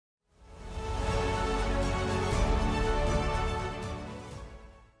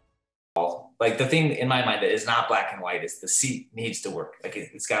like the thing in my mind that is not black and white is the seat needs to work. Like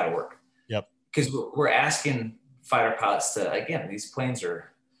it's got to work. Yep. Because we're asking fighter pilots to, again, these planes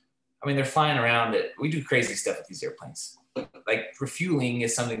are, I mean, they're flying around it. We do crazy stuff with these airplanes. Like refueling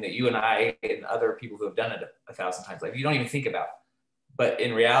is something that you and I and other people who have done it 1,000 times, like you don't even think about. But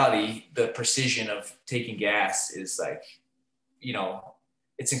in reality, the precision of taking gas is like, you know,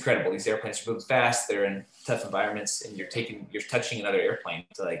 it's incredible. These airplanes are moving fast. They're in tough environments, and you're touching another airplane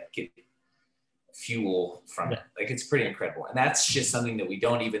to like get fuel from it. Like it's pretty incredible. And that's just something that we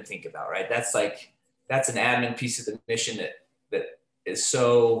don't even think about, right? That's an admin piece of the mission that is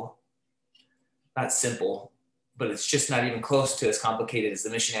so not simple, but it's just not even close to as complicated as the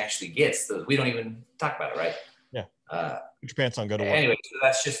mission actually gets. We don't even talk about it, right? Yeah. Put your pants on, go to work. Anyway, so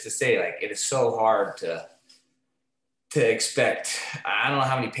that's just to say, like, it is so hard to expect. I don't know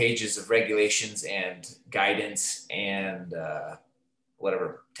how many pages of regulations and guidance and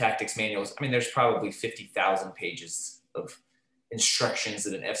whatever tactics manuals. I mean, there's probably 50,000 pages of instructions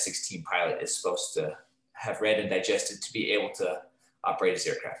that an F-16 pilot is supposed to have read and digested to be able to operate his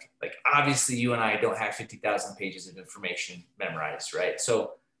aircraft. Like, obviously, you and I don't have 50,000 pages of information memorized, right?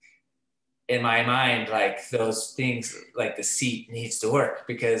 So in my mind, like those things, like the seat needs to work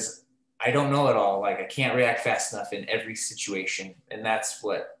because I don't know it all. Like I can't react fast enough in every situation. And that's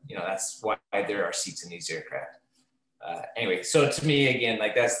what, that's why there are seats in these aircraft. Anyway, so to me, again,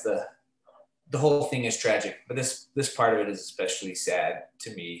 like that's the whole thing is tragic, but this part of it is especially sad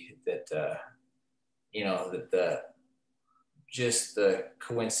to me that, that just the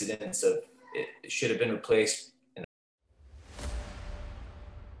coincidence of it should have been replaced